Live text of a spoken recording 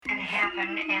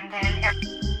happen, and then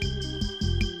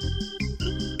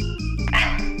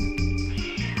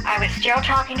I was still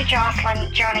talking to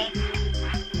Jocelyn, Joni.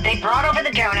 They brought over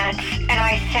the donuts, and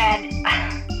I said,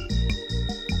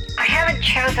 I haven't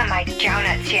chosen my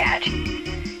donuts yet.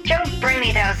 Don't bring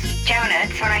me those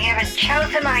donuts when I haven't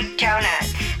chosen my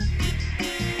donuts.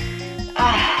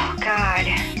 Oh, God.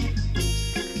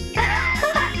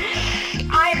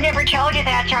 I've never told you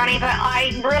that, Johnny, but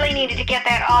I really needed to get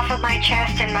that off of my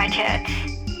chest and my tits.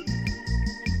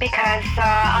 Because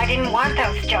I didn't want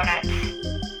those donuts.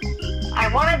 I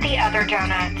wanted the other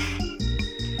donuts.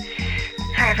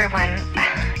 Hi, everyone.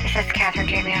 This is Catherine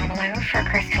Jamie Animaloo for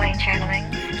Crystalline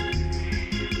Channelings.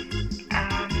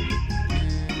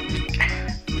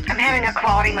 I'm having a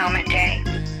quality moment day.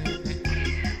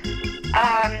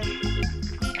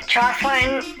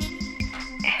 Jocelyn,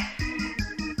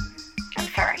 I'm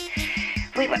sorry.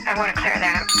 I want to clear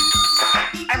that.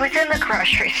 I was in the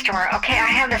grocery store. Okay, I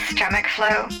have the stomach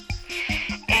flu.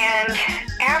 And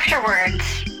afterwards,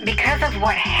 because of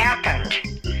what happened,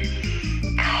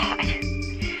 God,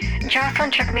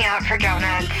 Jocelyn took me out for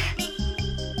donuts.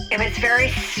 It was very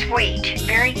sweet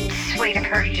of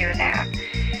her to do that.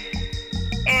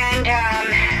 And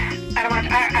I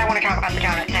want to talk about the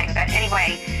donut thing, but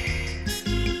anyway,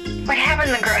 what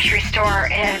happened in the grocery store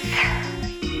is,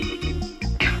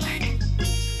 God,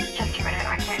 just a minute,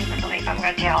 I can't even believe I'm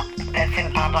going to tell this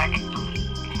in public.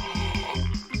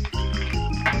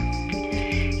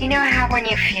 You know how when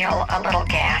you feel a little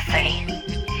gassy,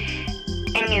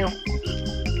 and you,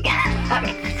 I'm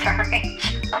sorry,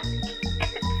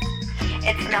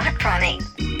 it's not funny.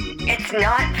 It's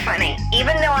not funny.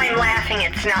 Even though I'm laughing,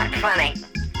 it's not funny.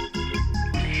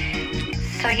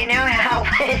 So you know how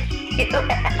when you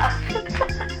have...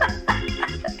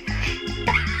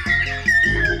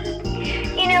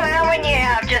 you know how when you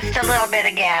have just a little bit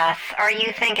of gas, or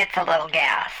you think it's a little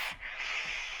gas,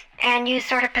 and you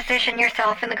sort of position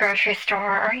yourself in the grocery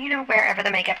store, or, you know, wherever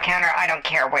the makeup counter, I don't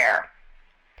care where.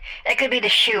 It could be the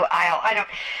shoe aisle, I don't...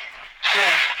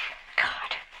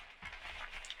 God.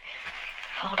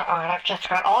 Hold on, I've just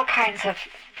got all kinds of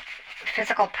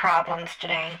physical problems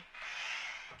today.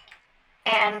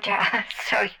 And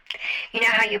so, you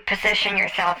know how you position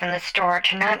yourself in the store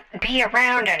to not be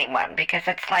around anyone, because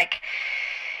it's like,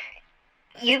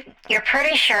 you're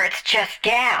pretty sure it's just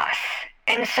gas.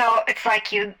 And so it's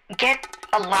like you get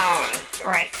alone,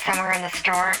 right, somewhere in the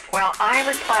store. Well, I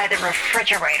was by the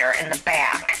refrigerator in the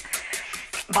back.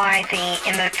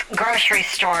 In the grocery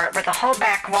store where the whole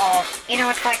back wall, you know,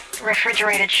 it's like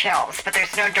refrigerated shelves, but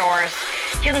there's no doors.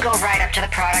 You can go right up to the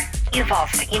product. You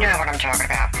know what I'm talking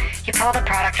about. You pull the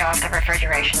product off the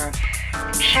refrigeration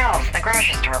shelves in the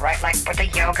grocery store, right? Like with the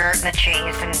yogurt and the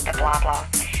cheese and the blah blah.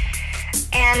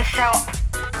 And so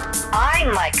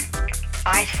I'm like,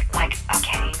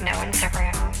 okay, no one's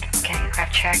around. Okay,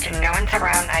 I've checked and no one's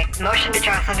around. I motioned to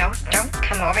Jocelyn, no, don't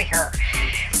come over here.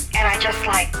 And I just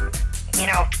like, you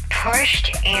know,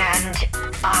 pushed, and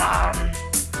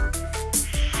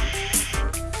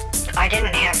I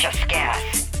didn't have just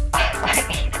gas.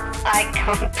 I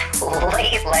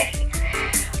completely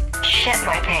shit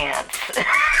my pants.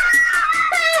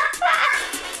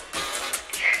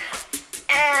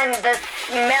 And the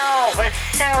smell was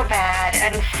so bad,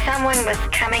 and someone was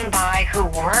coming by who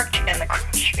worked in the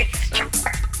grocery store.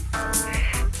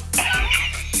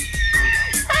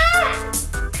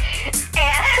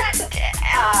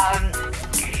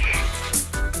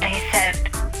 They said,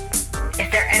 is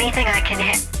there anything I can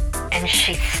hit? And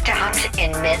she stopped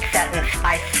in mid-sentence.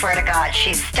 I swear to God,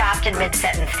 she stopped in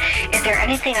mid-sentence. Is there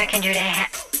anything I can do to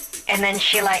And then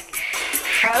she like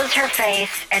froze her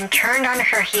face and turned on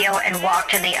her heel and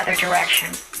walked in the other direction.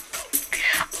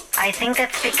 I think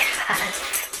that's because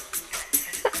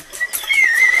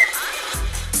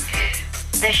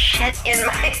the shit in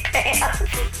my pants.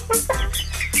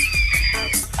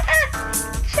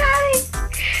 Johnny,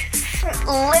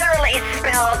 literally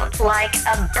smelled like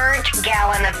a burnt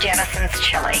gallon of Denison's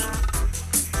chili.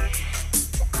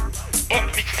 It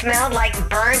smelled like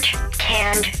burnt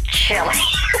canned chili.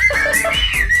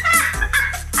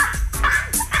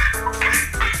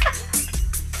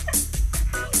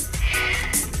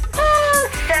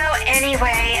 So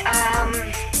anyway, I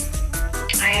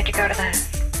had to go to the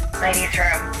ladies'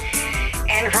 room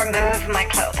and remove my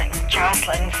clothing.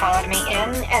 Jocelyn followed me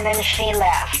in, and then she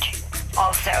left.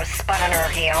 Also spun on her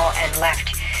heel and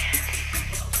left.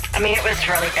 I mean, it was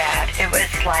really bad. It was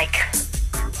like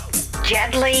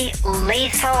deadly,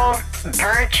 lethal,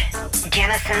 burnt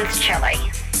Denison's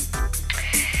chili.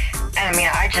 I mean,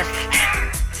 I just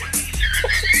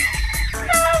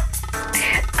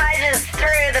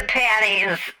threw the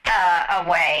panties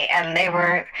away, and they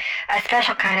were a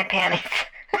special kind of panties.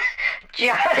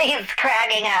 Johnny's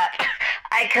cracking up.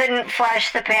 I couldn't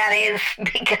flush the panties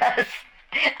because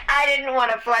I didn't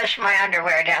want to flush my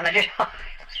underwear down the toilet.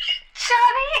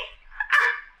 Johnny!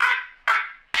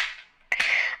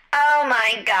 Oh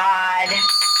my God.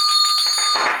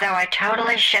 So I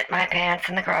totally shit my pants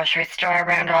in the grocery store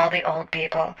around all the old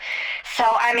people. So,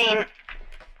 I mean,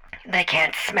 they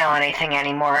can't smell anything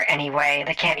anymore anyway.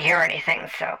 They can't hear anything,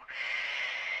 so.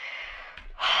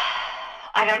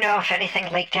 I don't know if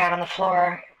anything leaked out on the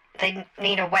floor. They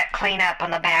need a wet cleanup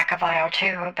on the back of aisle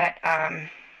 2, but,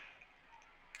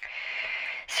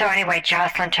 So anyway,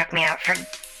 Jocelyn took me out for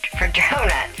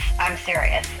donuts. I'm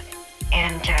serious.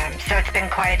 And, so it's been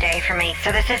quite a day for me.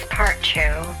 So this is part 2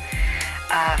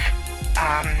 of,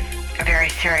 a very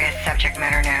serious subject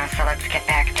matter now, so let's get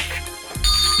back to...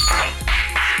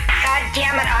 God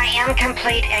damn it, I am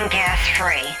complete and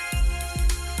gas-free.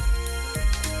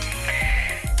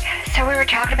 So we were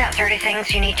talking about 30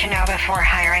 things you need to know before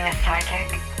hiring a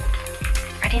psychic.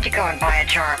 I need to go and buy a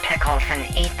jar of pickles and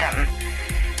eat them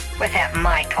with that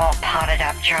mic all potted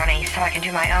up, Johnny, so I can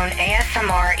do my own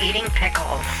ASMR eating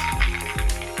pickles.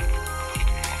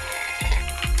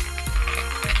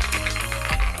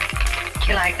 Do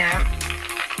you like that?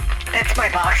 That's my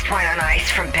box point on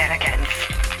ice from Bennigan's.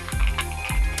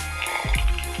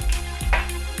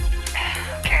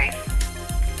 Okay.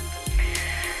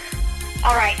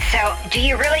 Alright, so do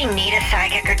you really need a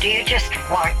psychic or do you just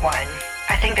want one?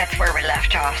 I think that's where we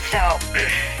left off. So,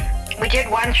 we did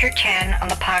 1 through 10 on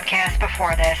the podcast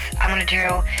before this. I'm going to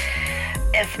do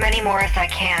as many more as I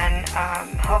can,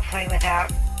 hopefully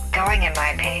without going in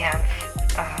my pants.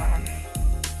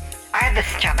 I have the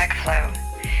stomach flu,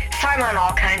 so I'm on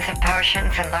all kinds of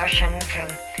potions and lotions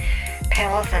and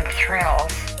pills and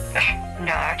thrills.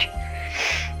 Not.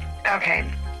 Okay.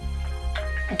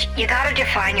 You gotta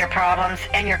define your problems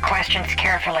and your questions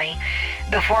carefully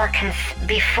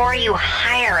before you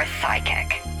hire a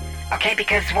psychic. Okay,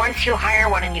 because once you hire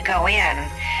one and you go in,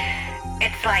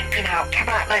 it's like, you know, come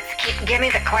on, give me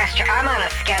the question. I'm on a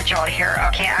schedule here,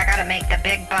 okay? I gotta make the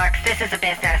big bucks. This is a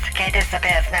business, okay? This is a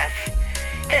business.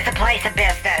 This is a place of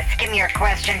business. Give me your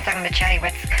questions. I'm gonna tell you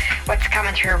what's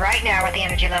coming through right now with the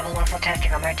energy level muscle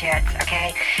testing on my tits,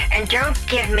 okay? And don't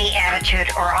give me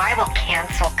attitude or I will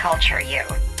cancel culture you.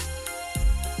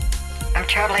 I'm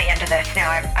totally into this now.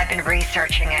 I've been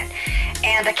researching it.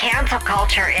 And the cancel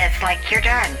culture is like, you're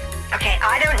done. Okay,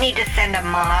 I don't need to send a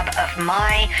mob of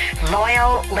my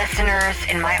loyal listeners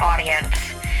in my audience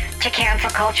to cancel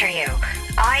culture you.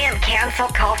 I am cancel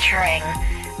culturing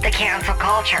the cancel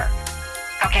culture.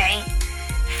 Okay?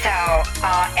 So,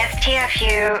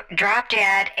 STFU, drop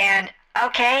dead, and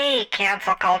okay,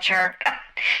 cancel culture.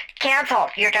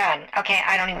 Canceled, you're done. Okay,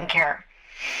 I don't even care.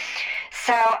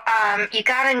 So, you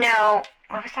gotta know,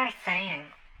 what was I saying?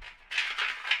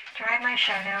 Do I have my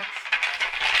show notes?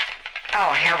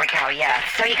 Oh, here we go, yeah.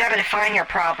 So you gotta define your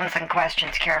problems and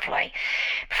questions carefully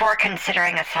before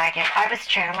considering a psychic. I was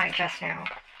channeling just now.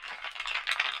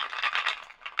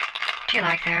 Do you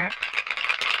like that?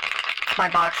 My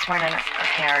box went in.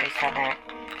 Okay, I already said that.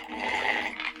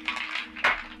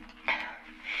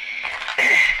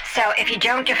 So if you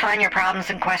don't define your problems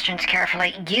and questions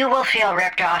carefully, you will feel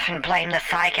ripped off and blame the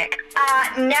psychic.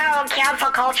 No, cancel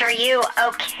culture you.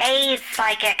 Okay,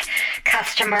 psychic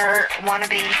customer,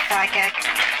 wannabe psychic.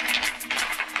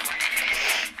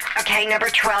 Okay, number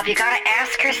 12, you gotta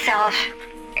ask yourself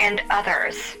and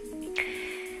others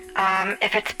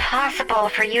if it's possible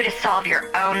for you to solve your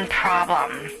own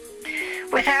problem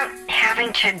without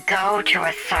having to go to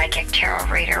a psychic, tarot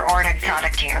reader, or an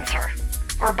exotic dancer.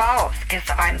 Or both, because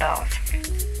I'm both.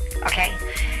 Okay?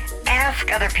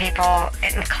 Ask other people,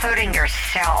 including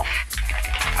yourself.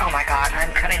 Oh my God,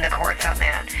 I'm cutting the cords on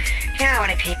that. You know how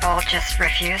many people just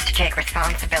refuse to take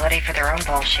responsibility for their own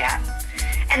bullshit?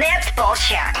 And that's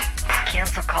bullshit.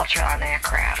 Cancel culture on that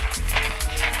crap.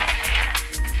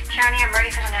 Johnny, I'm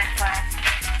ready for the next class.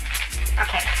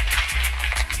 Okay.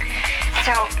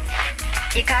 So,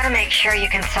 you gotta make sure you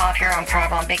can solve your own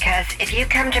problem, because if you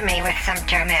come to me with some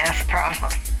dumbass problem,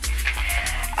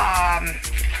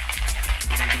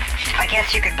 I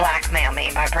guess you could blackmail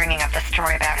me by bringing up the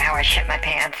story about how I shit my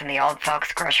pants in the old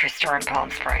folks grocery store in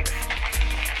Palm Springs.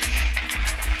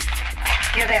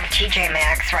 You know, they have a TJ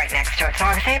Maxx right next to it, so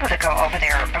I was able to go over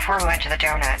there before we went to the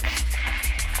donuts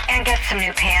and get some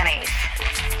new panties.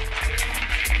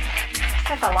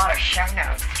 This is a lot of show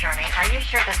notes, Johnny. Are you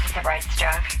sure this is the right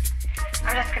stuff?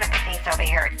 I'm just gonna put these over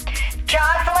here.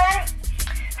 Jocelyn!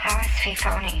 How is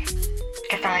Fifoni?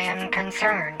 Because I am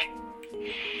concerned.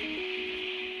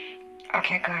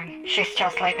 Okay, good. She's still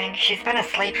sleeping? She's been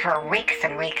asleep for weeks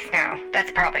and weeks now. That's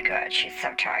probably good. She's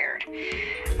so tired.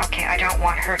 Okay, I don't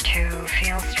want her to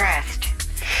feel stressed.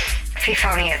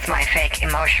 Fifoni is my fake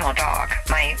emotional dog.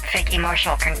 My fake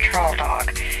emotional control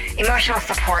dog. Emotional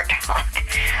support dog.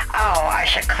 Oh, I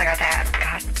should clear that.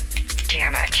 God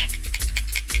damn it.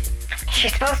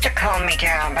 She's supposed to calm me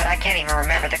down, but I can't even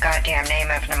remember the goddamn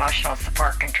name of an emotional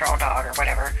support control dog or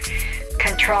whatever.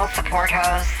 Control support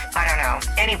hose? I don't know.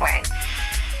 Anyway,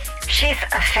 she's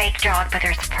a fake dog, but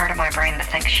there's a part of my brain that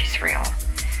thinks she's real.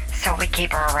 So we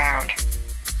keep her around.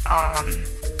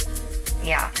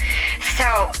 Yeah.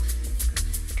 So,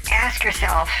 ask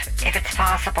yourself if it's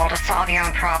possible to solve your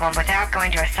own problem without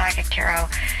going to a psychic, tarot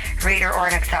reader, or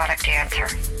an exotic dancer.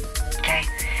 Okay?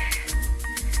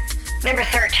 Number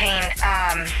 13,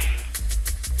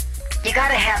 you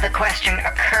gotta have the question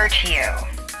occur to you.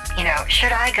 You know,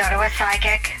 should I go to a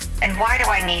psychic? And why do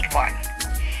I need one?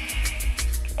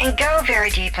 And go very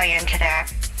deeply into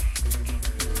that.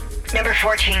 Number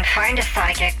 14, find a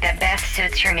psychic that best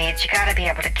suits your needs. You gotta be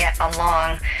able to get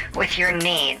along with your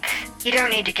needs. You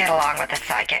don't need to get along with a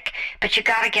psychic, but you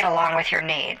gotta get along with your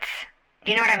needs.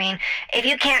 You know what I mean? If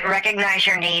you can't recognize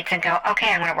your needs and go,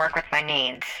 okay, I'm gonna work with my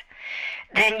needs,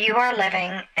 then you are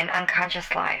living an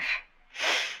unconscious life.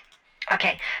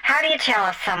 Okay, how do you tell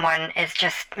if someone is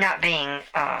just not being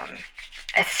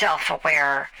as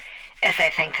self-aware as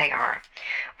they think they are?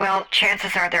 Well,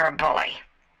 chances are they're a bully.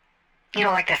 You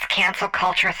know, like this cancel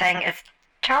culture thing is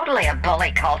totally a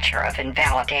bully culture of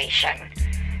invalidation.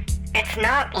 It's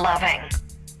not loving.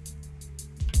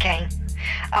 Okay?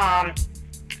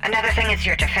 Another thing is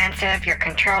you're defensive, you're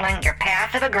controlling, you're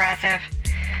passive-aggressive.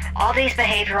 All these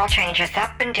behavioral changes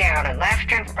up and down and left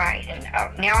and right and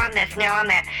now I'm this, now I'm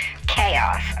that.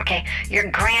 Chaos, okay? You're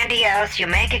grandiose, you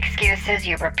make excuses,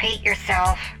 you repeat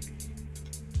yourself.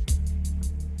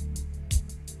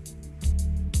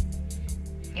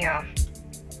 Yeah.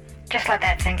 Just let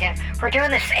that sink in. We're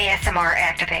doing this ASMR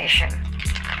activation.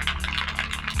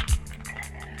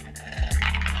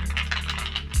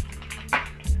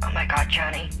 Oh my God,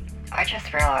 Johnny. I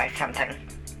just realized something.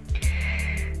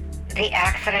 The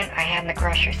accident I had in the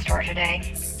grocery store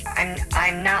today,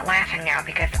 I'm not laughing now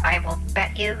because I will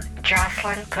bet you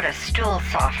Jocelyn put a stool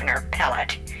softener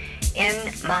pellet in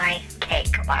my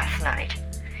cake last night.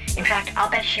 In fact, I'll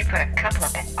bet she put a couple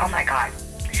of it. Oh my God.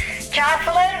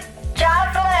 Jocelyn!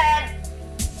 Jocelyn!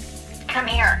 Come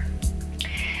here.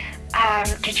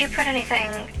 Did you put anything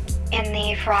in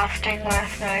the frosting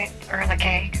last night or in the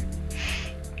cake?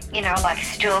 You know, like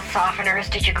stool softeners.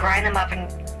 Did you grind them up and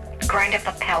grind up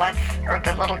the pellets or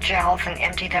the little gels and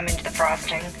empty them into the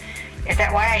frosting? Is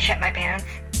that why I shit my pants?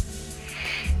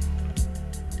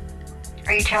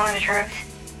 Are you telling the truth?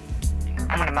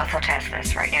 I'm gonna muscle test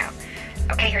this right now.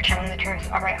 Okay, you're telling the truth.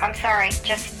 All right, I'm sorry.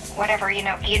 Just whatever, you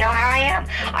know how I am.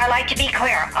 I like to be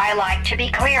clear. I like to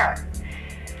be clear.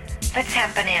 Let's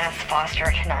have bananas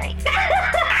Foster tonight.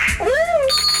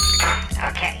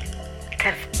 Okay.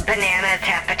 Because bananas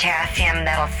have potassium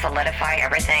that'll solidify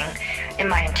everything in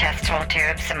my intestinal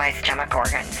tubes and my stomach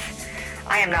organs.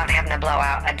 I am not having a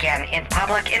blowout again in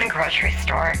public in a grocery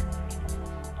store.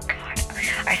 God,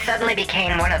 I suddenly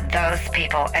became one of those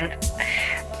people, and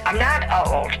I'm not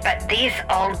old, but these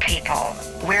old people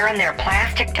wearing their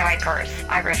plastic diapers,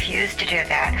 I refuse to do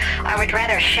that. I would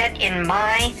rather shit in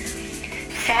my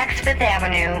Saks Fifth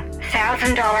Avenue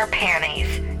 $1,000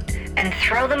 panties and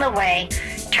throw them away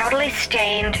totally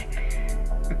stained,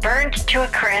 burnt to a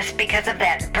crisp because of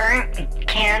that burnt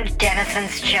canned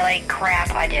Denison's chili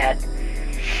crap I did.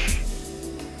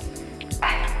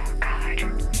 Oh, God.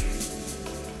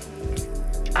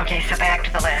 Okay, so back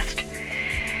to the list.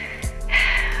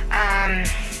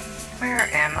 Where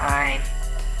am I?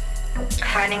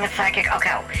 Finding a psychic.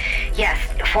 Okay, yes,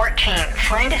 14.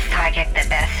 Find a psychic that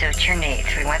best suits your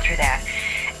needs. We went through that.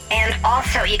 And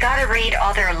also, you gotta read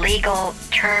all their legal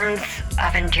terms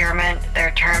of endearment,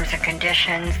 their terms and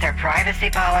conditions, their privacy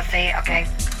policy, okay?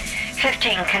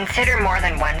 15, consider more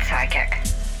than one psychic.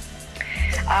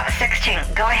 16,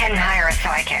 go ahead and hire a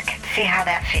psychic. See how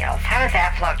that feels. How does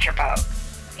that float your boat?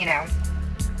 You know?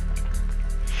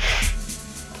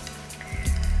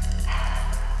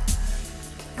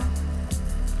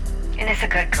 And it's a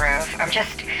good groove.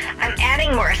 I'm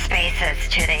adding more spaces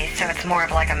to these, so it's more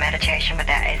of like a meditation with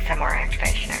that ASMR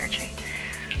activation energy.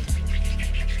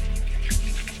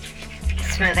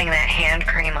 Smoothing that hand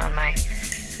cream on my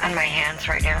hands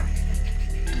right now.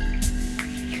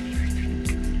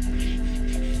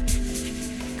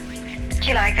 Do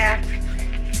you like that?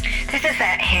 This is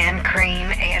that hand cream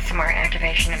ASMR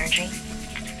activation energy.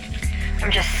 I'm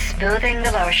just smoothing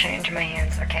the lotion into my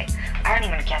hands. Okay, I don't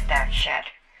even get that shit.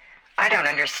 I don't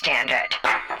understand it.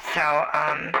 So,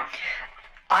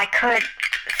 I could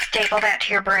staple that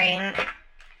to your brain.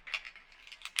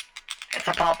 It's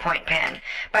a ballpoint pen.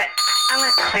 But I'm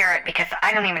going to clear it because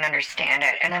I don't even understand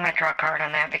it. And I'm going to draw a card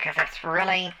on that because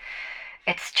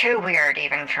it's too weird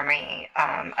even for me.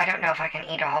 I don't know if I can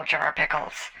eat a whole jar of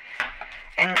pickles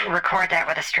and record that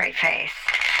with a straight face.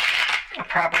 I'll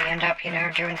probably end up,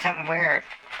 doing something weird.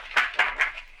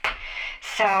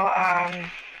 So,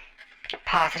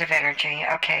 positive energy.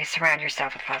 Okay, surround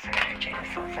yourself with positive energy.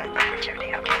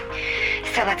 Positivity. Okay.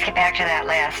 So let's get back to that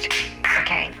list.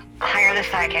 Okay. Hire the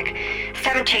psychic.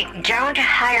 17. Don't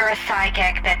hire a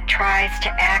psychic that tries to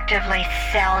actively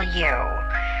sell you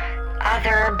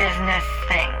other business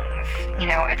things.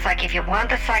 It's like if you want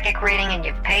the psychic reading and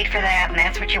you've paid for that and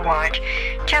that's what you want,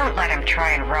 don't let him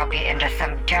try and rope you into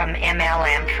some dumb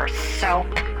MLM for soap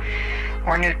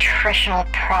or nutritional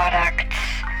products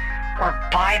or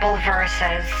Bible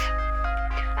verses,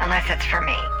 unless it's for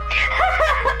me.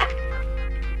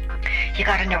 You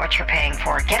gotta know what you're paying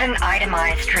for. Get an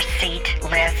itemized receipt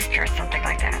list or something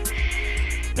like that.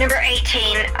 Number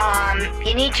 18,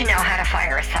 you need to know how to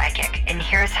fire a psychic. And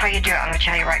here's how you do it. I'm gonna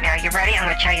tell you right now. You ready? I'm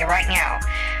gonna tell you right now.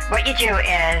 What you do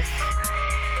is,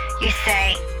 you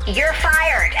say, "You're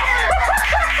fired."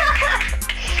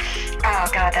 Oh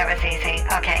God, that was easy.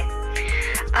 Okay.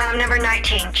 Number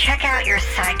 19, check out your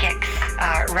psychic's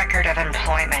record of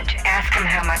employment. Ask them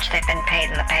how much they've been paid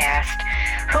in the past.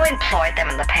 Who employed them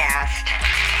in the past?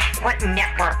 What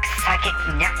networks, psychic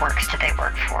networks do they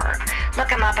work for? Look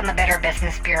them up in the Better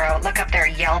Business Bureau. Look up their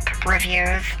Yelp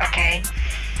reviews, okay?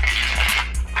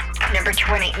 Number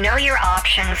 20, know your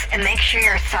options and make sure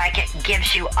your psychic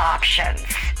gives you options.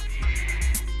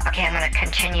 Okay, I'm going to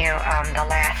continue the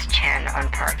last 10 on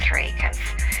part 3 because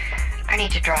I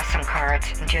need to draw some cards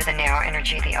and do the now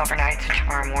energy, the overnights, and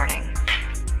tomorrow morning.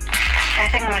 I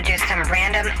think I'm going to do some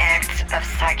random acts of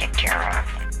psychic tarot.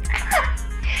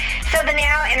 So the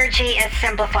now energy is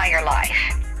simplify your life.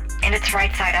 And it's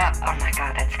right side up. Oh my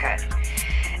God, that's good.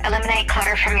 Eliminate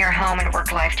clutter from your home and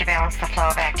work life to balance the flow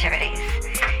of activities.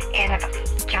 And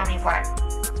tell me what?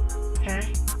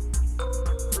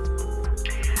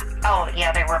 Oh,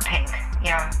 yeah, they were pink.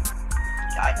 Yeah.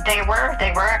 They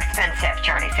were expensive.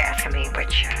 Johnny's asking me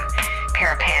which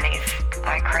pair of panties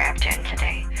I crapped in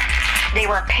today. They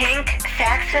were pink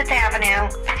Saks Fifth Avenue,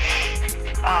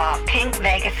 pink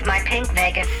Vegas, my pink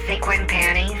Vegas sequin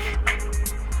panties.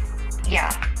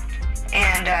 Yeah.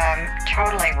 And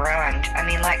totally ruined. I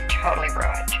mean, like totally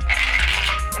ruined.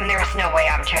 I mean, there's no way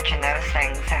I'm touching those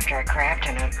things after I crapped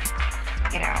in them.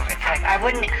 It's like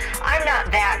I'm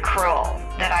not that cruel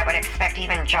that I would expect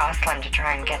even Jocelyn to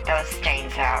try and get those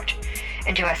stains out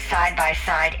and do a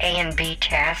side-by-side A and B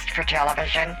test for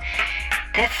television.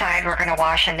 This side we're going to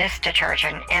wash in this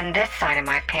detergent, and this side of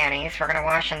my panties we're going to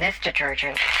wash in this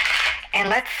detergent. And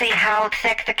let's see how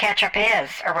thick the ketchup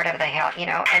is, or whatever the hell,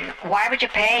 and why would you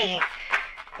pay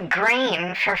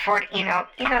green for 40,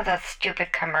 those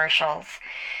stupid commercials.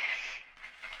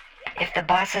 If the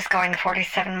bus is going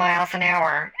 47 miles an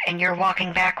hour and you're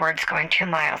walking backwards going 2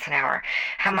 miles an hour,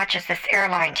 how much is this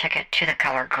airline ticket to the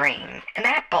color green? And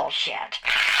that bullshit.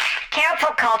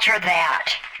 Cancel culture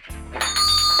that.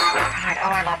 God,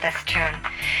 oh, I love this tune.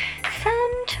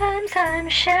 Sometimes I'm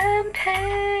champagne,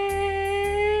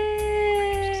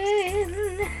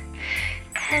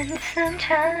 and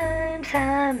sometimes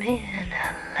I'm in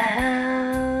a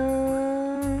lounge.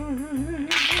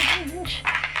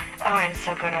 Oh, I'm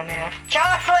so good on that.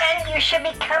 Jocelyn, you should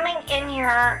be coming in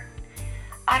here.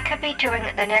 I could be doing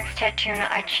the next hit tune.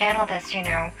 I channel this,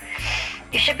 You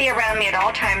should be around me at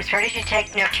all times, ready to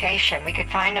take notation. We could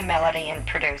find a melody and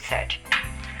produce it.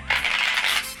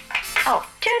 Oh,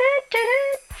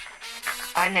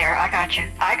 I'm there. I got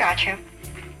you.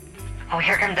 Oh,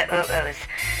 here come the ooh-oohs.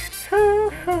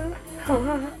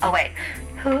 Oh, wait.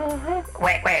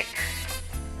 Wait.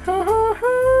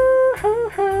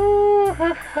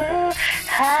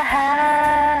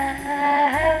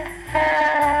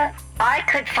 I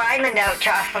could find the note,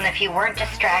 Jocelyn, if you weren't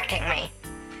distracting me.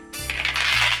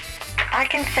 I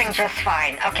can sing just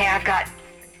fine. Okay, I've got...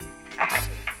 Okay,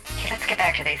 let's get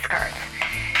back to these cards.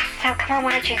 So, come on,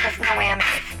 Lord Jesus, no whammies.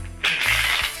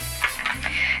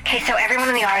 Okay, so everyone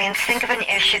in the audience, think of an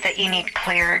issue that you need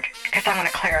cleared, because I'm going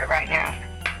to clear it right now.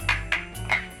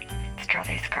 Let's draw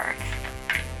these cards.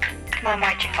 Come on,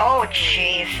 my... Oh,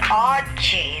 jeez.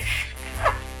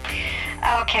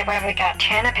 Okay, what have we got?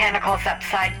 10 of Pentacles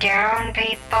upside down,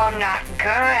 people. Not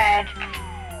good.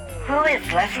 Who is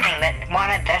listening that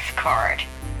wanted this card?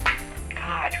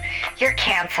 God, you're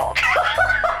canceled.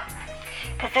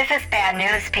 Because this is bad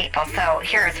news, people. So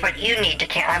here's what you need to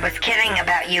cancel. I was kidding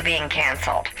about you being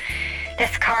canceled.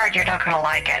 This card, you're not going to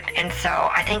like it. And so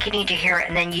I think you need to hear it.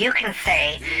 And then you can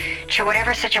say to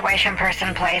whatever situation,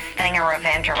 person, place, thing, or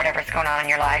event, or whatever's going on in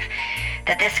your life,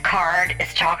 that this card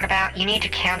is talking about. You need to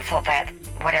cancel that,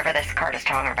 whatever this card is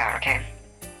talking about, okay?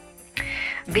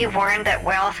 Be warned that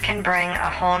wealth can bring a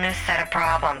whole new set of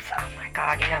problems. Oh my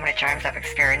God, you know how many times I've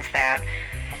experienced that.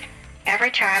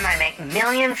 Every time I make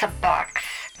millions of bucks,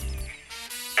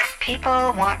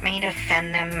 people want me to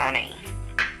send them money.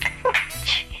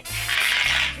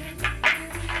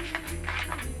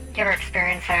 You ever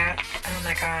experienced that? Oh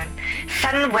my God.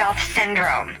 Sudden wealth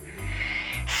syndrome.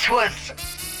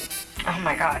 Oh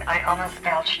my God, I almost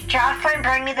belched. Jocelyn,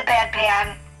 bring me the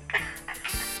bedpan.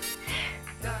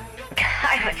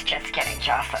 I was just kidding,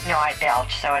 Jocelyn. No, I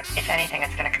belched, so if anything,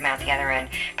 it's going to come out the other end.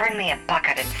 Bring me a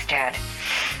bucket instead.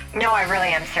 No, I really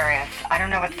am serious. I don't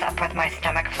know what's up with my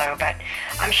stomach flu, but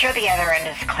I'm sure the other end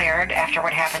is cleared after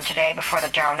what happened today before the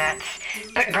donuts.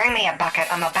 But bring me a bucket.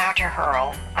 I'm about to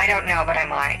hurl. I don't know, but I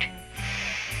might.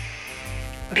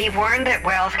 Be warned that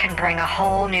wealth can bring a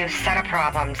whole new set of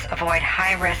problems. Avoid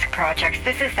high-risk projects.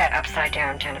 This is that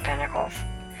upside-down Ten of Pentacles.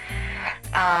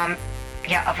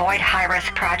 Avoid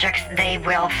high-risk projects. They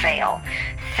will fail.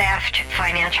 Theft,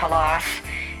 financial loss,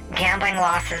 gambling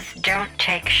losses. Don't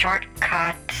take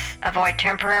shortcuts. Avoid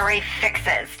temporary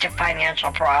fixes to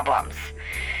financial problems.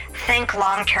 Think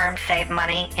long-term, save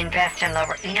money, invest in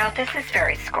lower... this is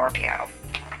very Scorpio.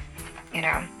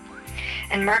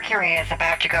 And Mercury is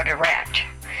about to go direct.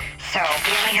 So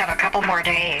we only have a couple more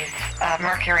days of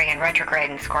Mercury in retrograde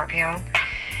in Scorpio.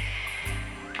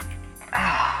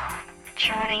 Oh,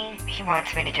 Johnny, he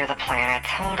wants me to do the planets.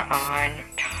 Hold on.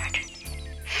 God.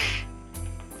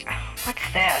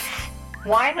 What's this?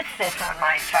 Why was this on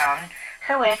my phone?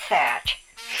 Who is that?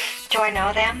 Do I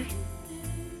know them?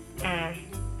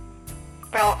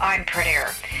 Well, I'm prettier.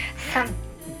 Some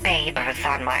babe was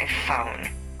on my phone.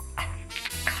 Oh,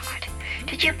 God.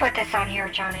 Did you put this on here,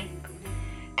 Johnny?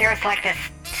 There's like this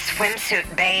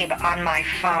swimsuit babe on my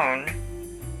phone.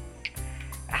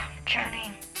 Oh,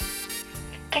 Johnny.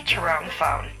 Get your own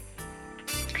phone.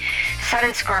 Sun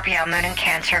in Scorpio, Moon in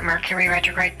Cancer, Mercury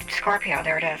retrograde Scorpio.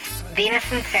 There it is.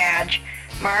 Venus in Sag,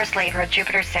 Mars Libra,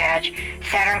 Jupiter Sag,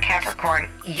 Saturn Capricorn,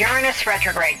 Uranus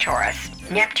retrograde Taurus,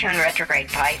 Neptune retrograde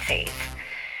Pisces,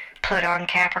 Pluto in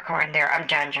Capricorn. There, I'm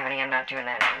done, Johnny. I'm not doing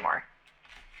that anymore.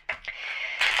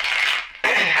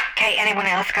 Okay, anyone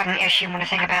else got an issue you want to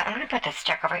think about? I'm going to put this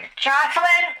deck over here.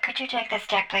 Jocelyn, could you take this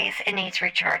deck, please? It needs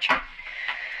recharge.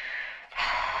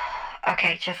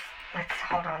 Okay, let's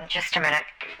hold on just a minute.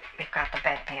 We've got the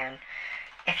bedpan.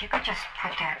 If you could just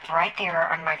put that right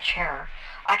there on my chair,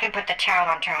 I can put the towel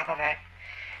on top of it.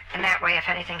 And that way, if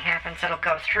anything happens, it'll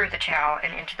go through the towel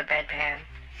and into the bedpan.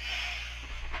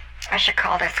 I should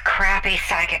call this crappy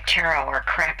psychic tarot or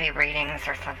crappy readings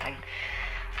or something.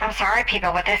 I'm sorry,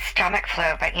 people, with this stomach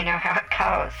flu, but you know how it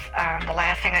goes. The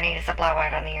last thing I need is a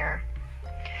blowout on the ear.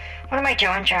 What am I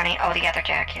doing, Johnny? Oh, the other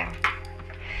deck, yeah.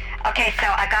 Okay, so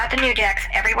I got the new decks.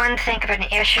 Everyone think of an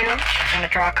issue. I'm going to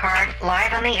draw a card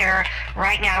live on the air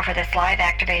right now for this live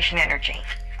activation energy.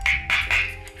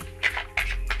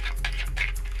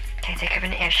 Okay, think of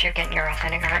an issue, getting your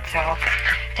authentic heart self.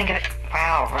 Think of it,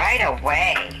 wow, right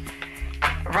away.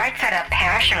 Right side up,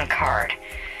 passion card.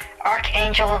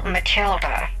 Archangel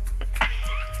Matilda.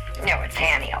 No, it's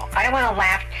Aniel. I don't want to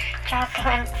laugh.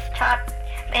 Jocelyn, stop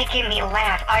making me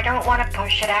laugh. I don't want to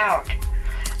push it out.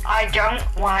 I don't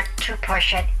want to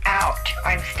push it out.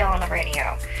 I'm still on the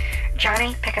radio.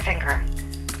 Johnny, pick a finger.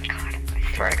 God,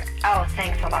 I swear to God. Oh,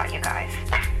 thanks a lot, you guys.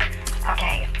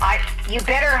 Okay, you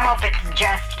better hope it's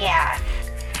just gas.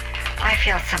 I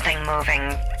feel something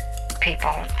moving,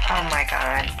 people. Oh my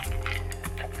God.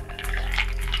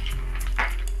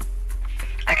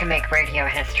 I can make radio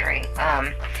history.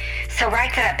 So right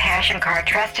to that passion card.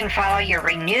 Trust and follow your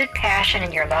renewed passion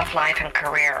in your love life and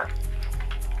career.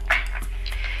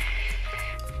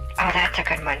 Oh, that's a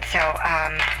good one. So,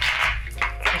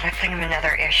 let's think of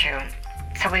another issue.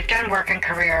 So we've done work and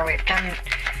career. We've done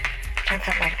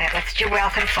something like that. Let's do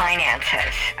wealth and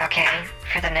finances, okay?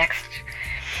 For the next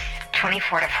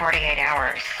 24 to 48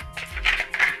 hours.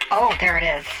 Oh, there it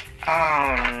is.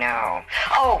 Oh, no.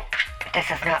 Oh, this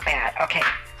is not bad. Okay,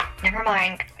 never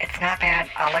mind. It's not bad.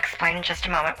 I'll explain in just a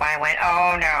moment why I went,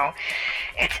 oh, no.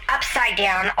 It's upside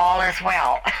down, all is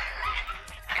well.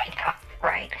 I know,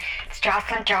 right. It's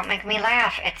Jocelyn, don't make me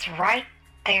laugh. It's right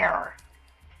there.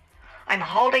 I'm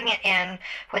holding it in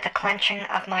with the clenching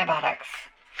of my buttocks.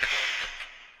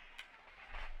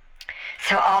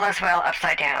 So all is well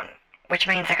upside down, which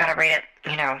means I gotta read it,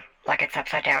 like it's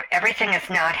upside down. Everything is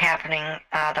not happening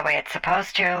the way it's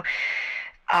supposed to.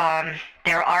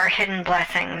 There are hidden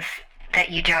blessings that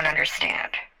you don't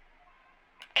understand.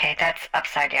 Okay, that's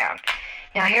upside down.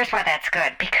 Now here's why that's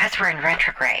good. Because we're in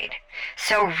retrograde.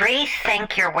 So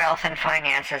rethink your wealth and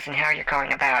finances and how you're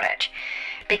going about it.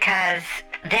 Because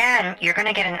then you're going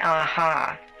to get an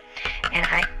aha. And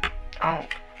oh,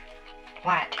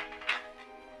 what?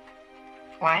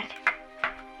 What?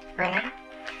 Really?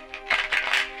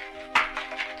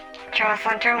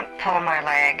 Jocelyn, don't pull my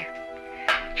leg.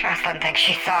 Jocelyn thinks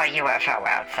she saw a UFO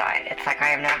outside. It's like I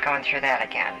am not going through that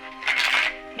again.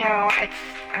 No, it's...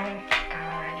 Oh,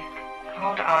 God.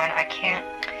 Hold on, I can't...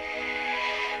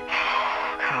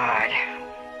 Oh, God.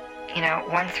 You know,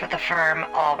 once with the firm,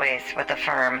 always with the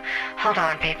firm. Hold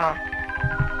on, people.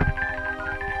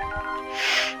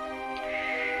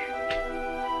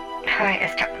 Hi,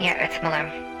 it's Malou.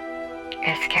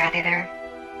 Is Kathy there?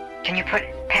 Can you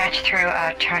patch through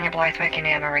Tanya Blythewick and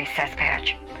Anne-Marie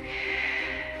Cespatch?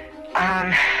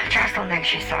 Jocelyn thinks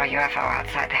she saw a UFO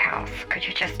outside the house. Could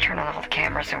you just turn on all the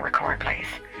cameras and record, please?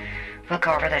 We'll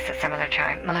go over this at some other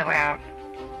time. Malou out.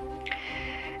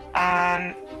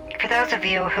 For those of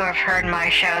you who have heard my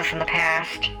shows in the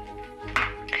past,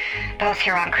 both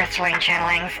here on Crystalline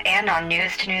Channelings and on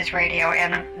News to News Radio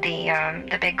and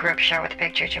the big group show with the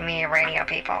Big Choo Media Radio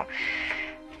people,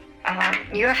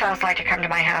 UFOs like to come to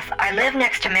my house. I live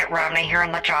next to Mitt Romney here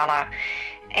in La Jolla,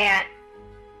 and...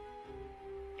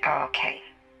 Okay,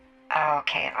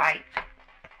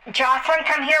 Jocelyn,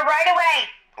 come here right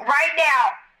away! Right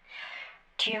now!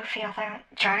 Do you feel that?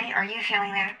 Johnny, are you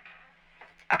feeling that?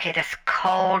 Okay, this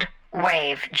cold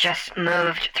wave just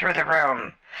moved through the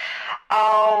room.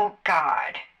 Oh,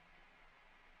 God.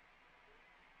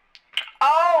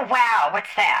 Oh, wow,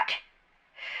 what's that?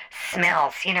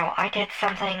 Smells. You know, I did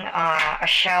something, a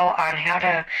show on how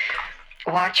to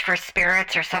watch for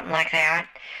spirits or something like that.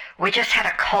 We just had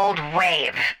a cold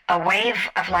wave. A wave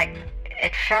of like,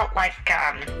 it felt like,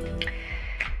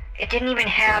 it didn't even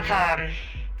have,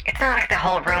 it's not like the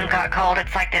whole room got cold.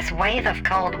 It's like this wave of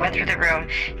cold went through the room.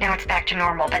 Now it's back to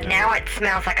normal, but now it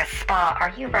smells like a spa.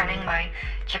 Are you running my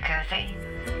jacuzzi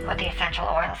with the essential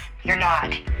oils? You're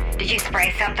not. Did you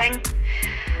spray something?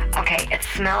 Okay, it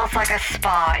smells like a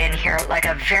spa in here, like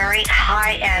a very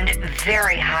high-end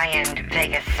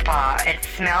Vegas spa. It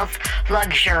smells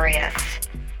luxurious.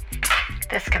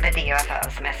 This could be the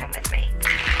UFOs messing with me.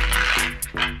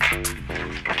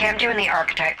 Okay, I'm doing the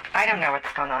archetype. I don't know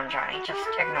what's going on, Johnny. Just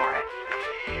ignore it.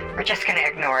 We're just going to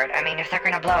ignore it. I mean, if they're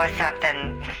going to blow us up,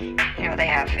 then, you know, they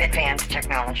have advanced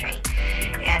technology.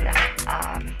 And,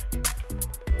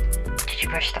 did you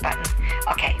push the button?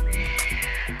 Okay.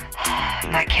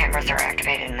 My cameras are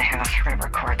activated in the house. We're going to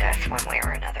record this one way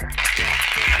or another.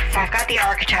 So I've got the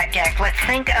archetype deck. Let's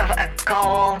think of a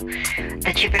goal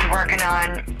that you've been working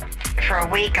on for a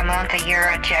week, a month, a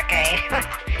year, a decade.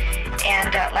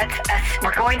 And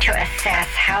we're going to assess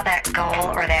how that goal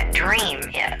or that dream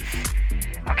is.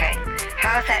 Okay,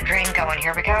 how's that dream going?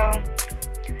 Here we go.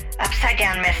 Upside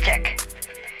down mystic.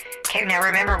 Okay, now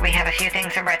remember we have a few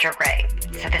things in retrograde,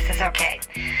 so this is okay.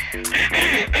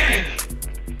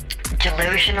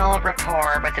 Delusional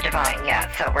rapport with the divine.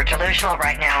 Yeah, so we're delusional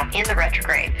right now in the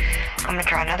retrograde. I'm going to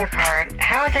draw another card.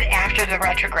 How is it after the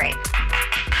retrograde?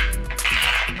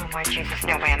 Oh my Jesus,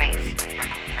 no whammies.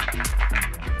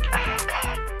 Oh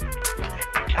God.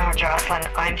 Oh Jocelyn,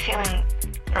 I'm feeling...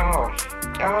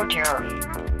 Oh dear.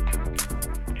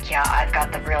 Yeah, I've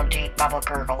got the real deep bubble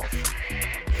gurgles.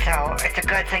 So it's a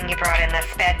good thing you brought in this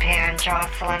bedpan,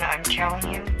 Jocelyn, I'm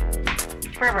telling you.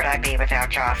 Where would I be without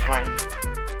Jocelyn?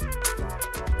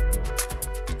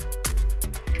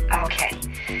 Okay.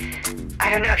 I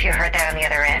don't know if you heard that on the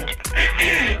other end.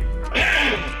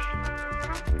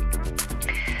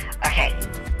 Okay.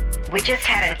 We just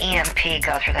had an EMP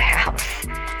go through the house.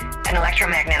 An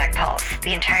electromagnetic pulse.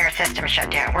 The entire system shut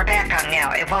down. We're back on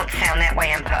now. It won't sound that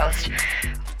way in post.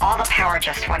 All the power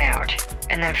just went out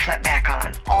and then flipped back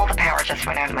on. All the power just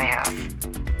went out of my house.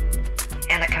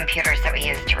 And the computers that we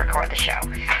use to record the show.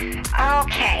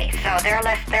 Okay, so they're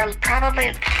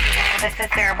probably, this is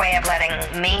their way of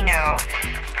letting me know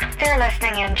they're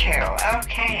listening in too.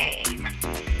 Okay.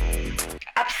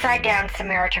 Upside down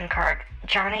Samaritan card.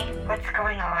 Johnny, what's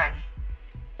going on?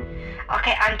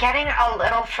 Okay, I'm getting a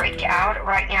little freaked out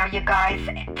right now, you guys.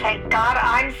 Thank God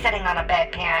I'm sitting on a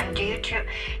bedpan. Do you two,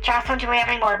 Jocelyn, do we have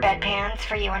any more bedpans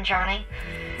for you and Johnny?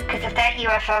 Because if that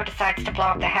UFO decides to blow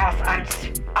up the house,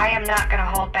 I am not going to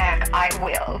hold back. I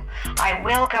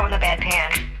will go in the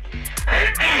bedpan.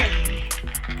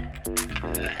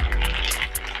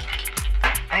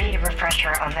 I need a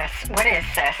refresher on this. What is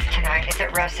this tonight? Is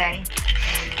it rosé?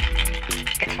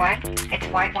 It's what? It's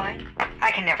white wine?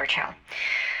 I can never tell.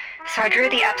 So I drew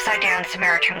the upside down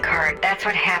Samaritan card. That's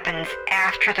what happens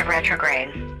after the retrograde.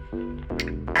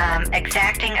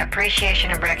 Exacting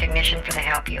appreciation and recognition for the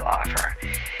help you offer.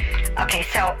 Okay,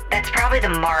 so that's probably the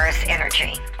Mars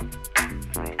energy.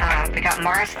 We got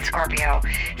Mars and Scorpio.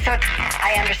 So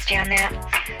I understand that.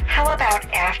 How about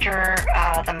after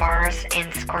the Mars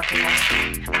in Scorpio?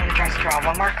 Let me just draw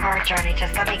one more card, Johnny.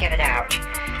 Just let me get it out.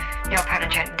 No pun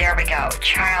intended. There we go.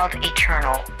 Child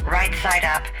eternal. Right side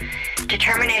up.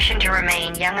 Determination to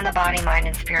remain young in the body, mind,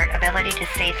 and spirit. Ability to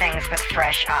see things with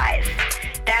fresh eyes.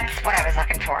 That's what I was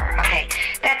looking for. Okay,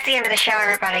 that's the end of the show,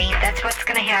 everybody. That's what's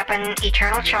going to happen.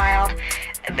 Eternal child.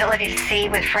 Ability to see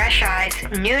with fresh eyes.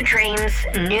 New dreams.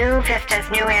 New vistas.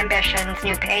 New ambitions.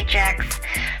 New paychecks.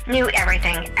 New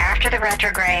everything. After the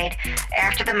retrograde.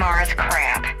 After the Mars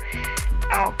crap.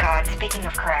 Oh, God. Speaking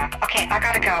of crap. Okay, I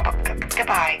gotta go.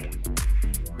 Goodbye.